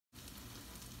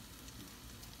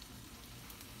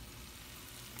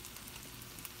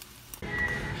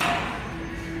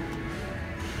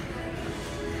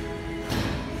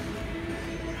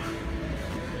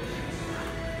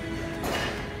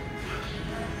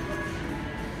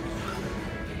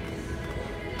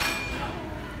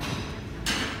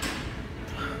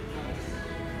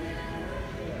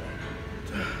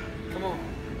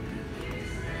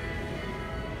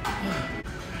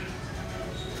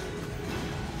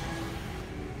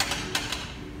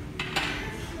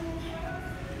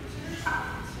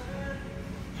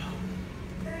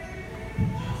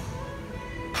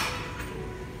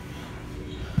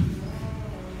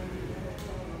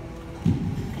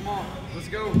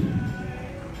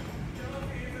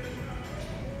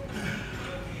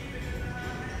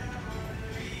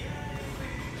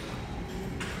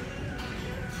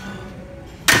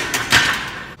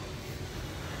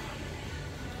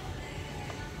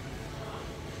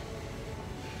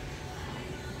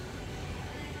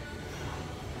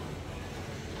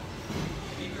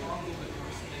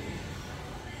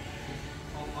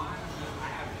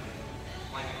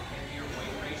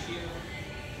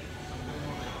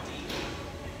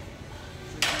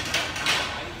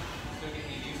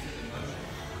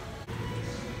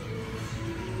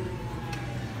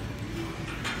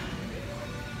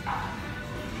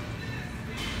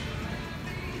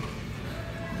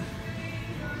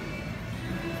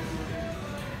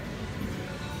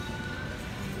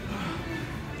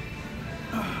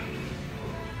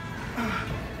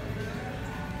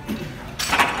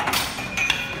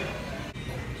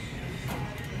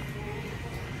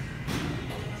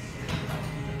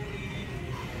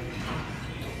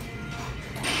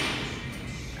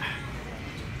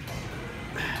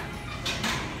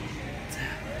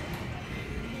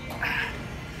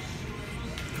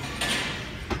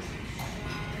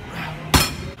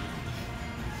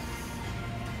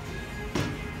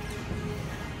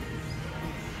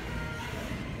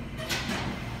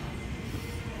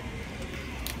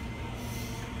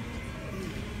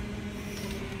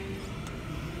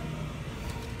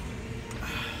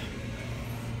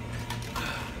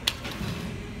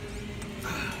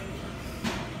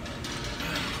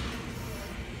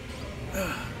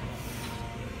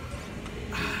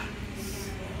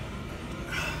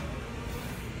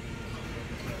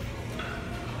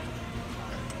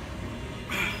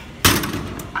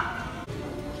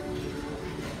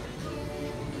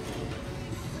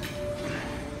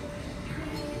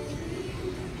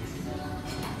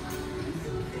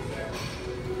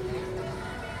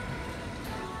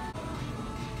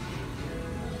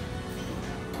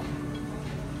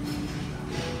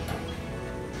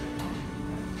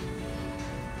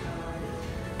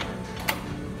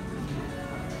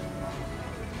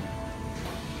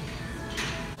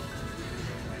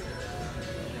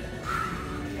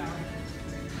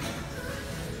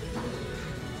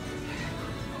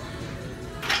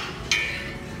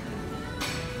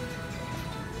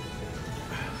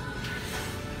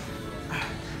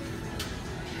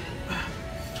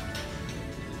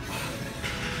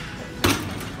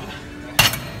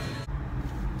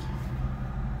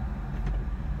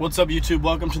What's up, YouTube?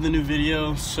 Welcome to the new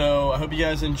video. So I hope you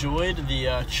guys enjoyed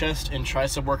the chest and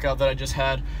tricep workout that I just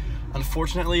had.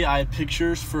 Unfortunately, I had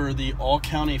pictures for the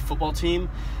all-county football team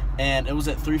and it was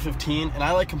at 3:15, and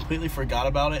I completely forgot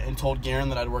about it and told Garen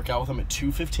that I'd work out with him at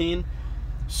 2:15.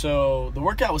 So the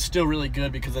workout was still really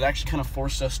good because it actually kind of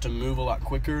forced us to move a lot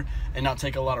quicker and not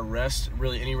take a lot of rest,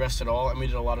 really any rest at all. And we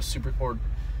did a lot of 3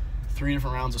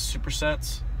 different rounds of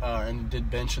supersets and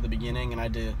did bench at the beginning, and I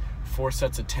did 4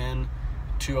 sets of 10,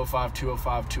 205,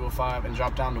 205, 205, and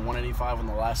dropped down to 185 on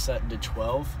the last set and did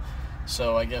 12.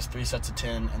 So I guess 3 sets of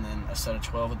 10 and then a set of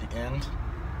 12 at the end.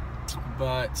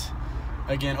 But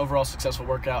again, overall successful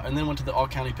workout. And then went to the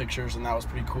all-county pictures, and that was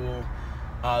pretty cool.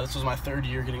 This was my 3rd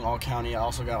year getting all-county. I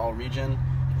also got all-region,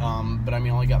 but I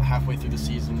mean, I only got halfway through the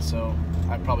season, so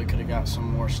I probably could have got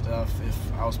some more stuff if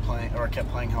I was playing, or I kept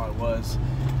playing how I was.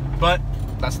 But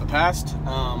that's the past.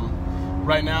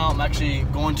 Right now, I'm actually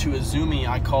going to Izumi.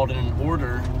 I called in an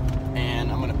order,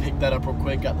 and I'm going to pick that up real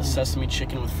quick. Got the sesame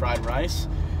chicken with fried rice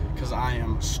because I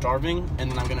am starving,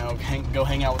 and then I'm going to go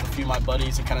hang out with a few of my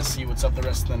buddies and kind of see what's up the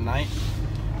rest of the night.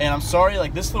 And I'm sorry,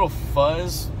 like this little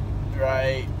fuzz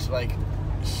right like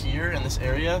here in this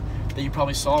area that you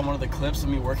probably saw in one of the clips of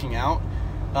me working out.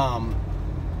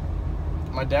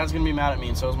 My dad's going to be mad at me,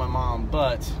 and so is my mom,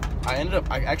 but I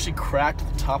actually cracked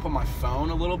the top of my phone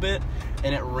a little bit,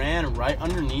 and it ran right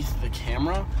underneath the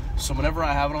camera. So whenever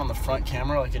I have it on the front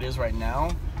camera like it is right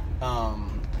now,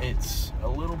 it's a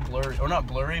little blurry, or not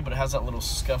blurry, but it has that little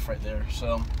scuff right there.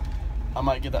 So I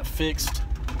might get that fixed,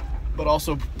 but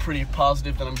also pretty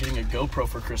positive that I'm getting a GoPro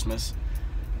for Christmas,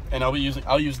 and I'll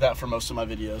use that for most of my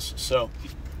videos. So,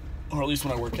 or at least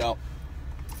when I work out.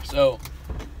 So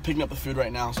picking up the food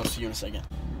right now, so I'll see you in a second.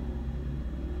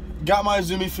 Got my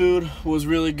Izumi food, was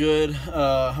really good.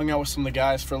 Hung out with some of the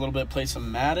guys for a little bit, played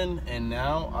some Madden, and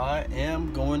now I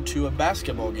am going to a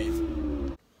basketball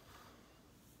game.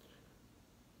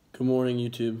 Good morning,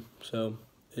 YouTube. So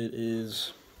it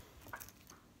is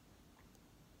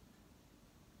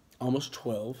almost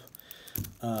 12.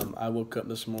 I woke up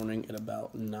this morning at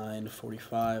about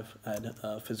 9:45. I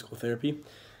had physical therapy.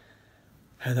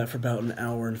 Had that for about an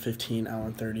hour and 15, hour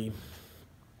and 30,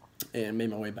 and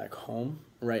made my way back home.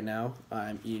 Right now,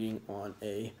 I'm eating on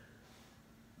a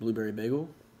blueberry bagel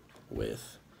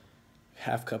with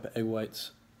half cup of egg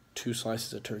whites, 2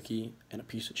 slices of turkey, and a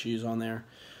piece of cheese on there.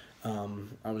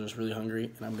 I was just really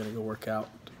hungry, and I'm going to go work out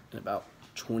in about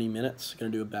 20 minutes.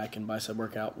 Going to do a back and bicep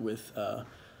workout with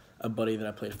a buddy that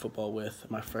I played football with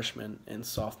my freshman and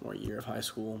sophomore year of high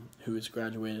school, who has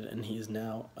graduated, and he is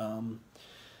now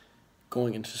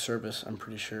going into service, I'm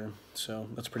pretty sure. So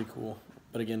that's pretty cool.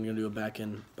 But again, I'm going to do a back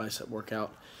and bicep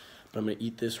workout. But I'm going to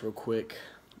eat this real quick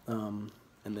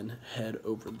and then head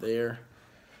over there.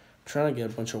 I'm trying to get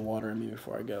a bunch of water in me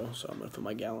before I go, so I'm going to fill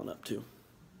my gallon up too.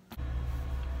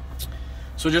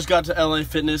 So just got to LA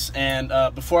Fitness, and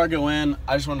before I go in,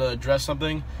 I just wanted to address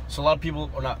something. So a lot of people,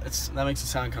 or not, that makes it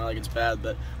sound kind of like it's bad,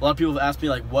 but a lot of people have asked me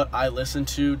like what I listen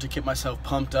to get myself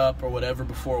pumped up or whatever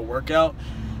before a workout.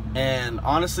 And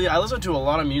honestly, I listen to a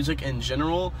lot of music in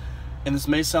general, and this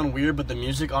may sound weird, but the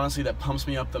music honestly that pumps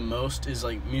me up the most is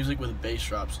like music with bass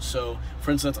drops. So for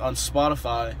instance, on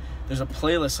Spotify, there's a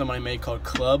playlist somebody made called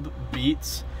Club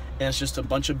Beats, and it's just a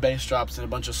bunch of bass drops and a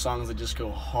bunch of songs that just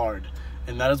go hard.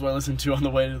 And that is what I listen to on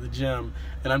the way to the gym.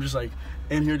 And I'm just like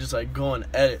in here just like going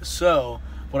at it. So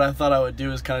what I thought I would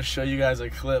do is kind of show you guys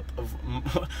a clip of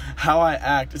how I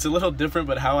act. It's a little different,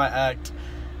 but how I act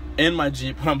in my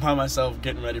Jeep when I'm by myself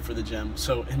getting ready for the gym.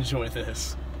 So enjoy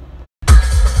this.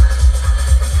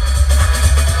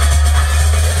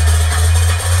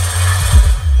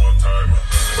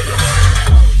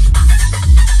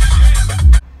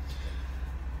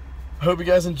 I hope you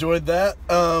guys enjoyed that.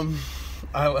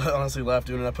 I honestly laughed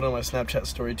doing it. I put it on my Snapchat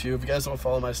story too. If you guys don't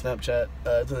follow my Snapchat,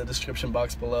 it's in the description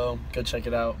box below. Go check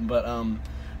it out. But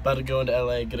about to go into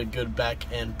LA, get a good back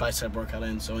and bicep workout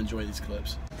in, so enjoy these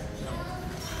clips.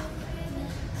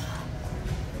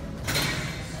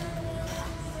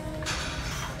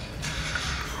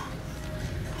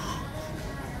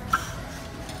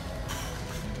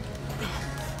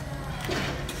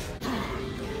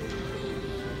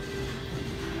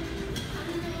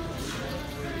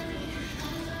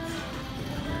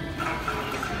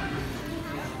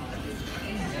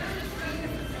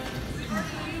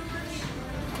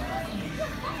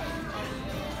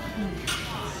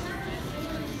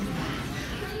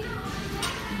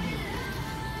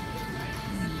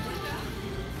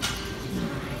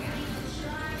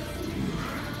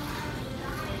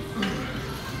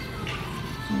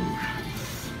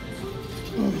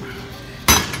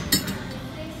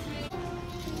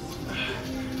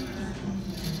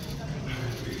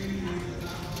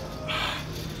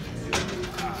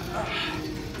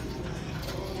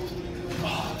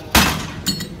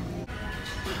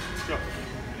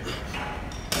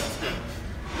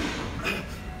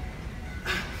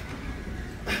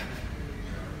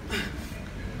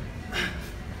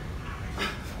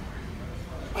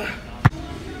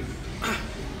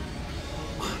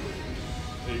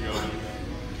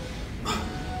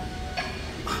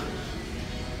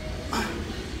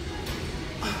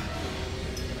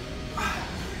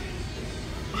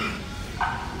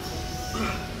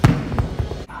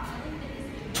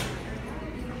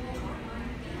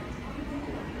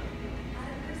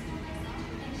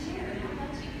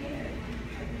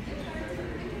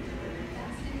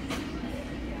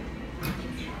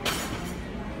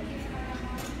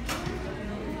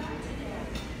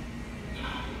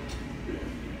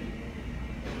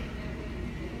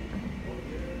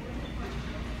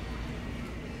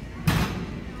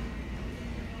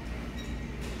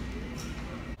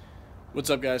 What's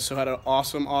up, guys? So I had an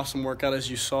awesome workout, as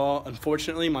you saw.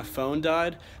 Unfortunately, my phone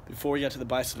died before we got to the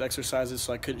bicep exercises,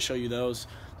 so I couldn't show you those.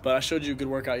 But I showed you a good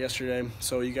workout yesterday,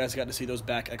 so you guys got to see those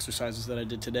back exercises that I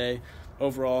did today.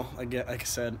 Overall, like I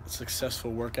said, a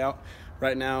successful workout.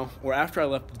 Right now, or after I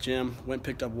left the gym, went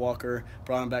picked up Walker,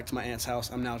 brought him back to my aunt's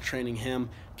house. I'm now training him,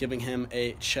 giving him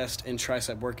a chest and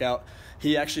tricep workout.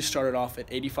 He actually started off at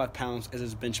 85 pounds as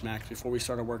his bench max before we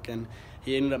started working.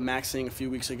 He ended up maxing a few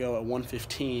weeks ago at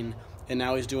 115, and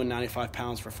now he's doing 95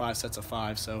 pounds for 5 sets of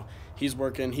 5. So he's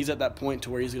working. He's at that point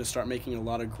to where he's going to start making a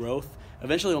lot of growth.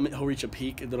 Eventually, he'll reach a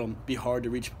peak that'll be hard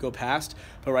to go past.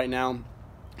 But right now,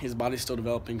 his body's still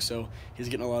developing, so he's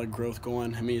getting a lot of growth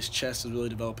going. I mean, his chest is really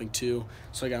developing too,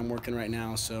 so I got him working right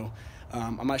now. So I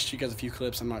might show you guys a few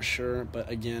clips, I'm not sure, but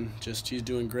again, just he's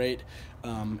doing great.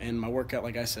 And my workout,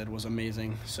 like I said, was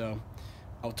amazing. So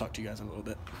I'll talk to you guys in a little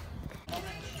bit.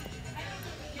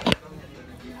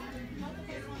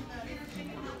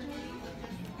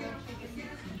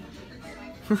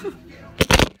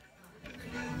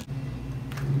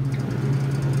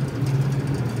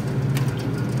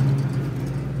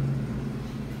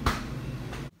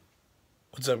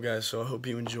 What's up, guys? So I hope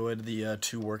you enjoyed the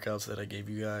 2 workouts that I gave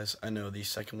you guys. I know the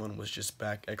second one was just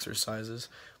back exercises,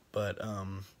 but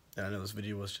And I know this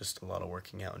video was just a lot of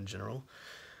working out in general,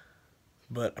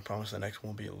 but I promise the next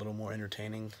one will be a little more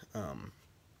entertaining.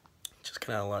 Just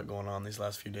kind of a lot going on these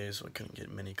last few days, so I couldn't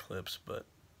get many clips, but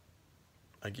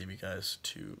I gave you guys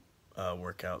 2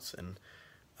 workouts, and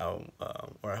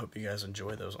I hope you guys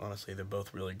enjoy those. Honestly, they're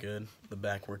both really good. The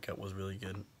back workout was really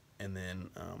good, and then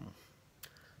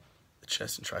the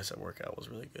chest and tricep workout was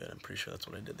really good. I'm pretty sure that's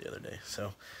what I did the other day.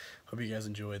 So hope you guys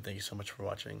enjoyed. Thank you so much for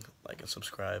watching. Like and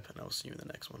subscribe, and I will see you in the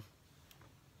next one.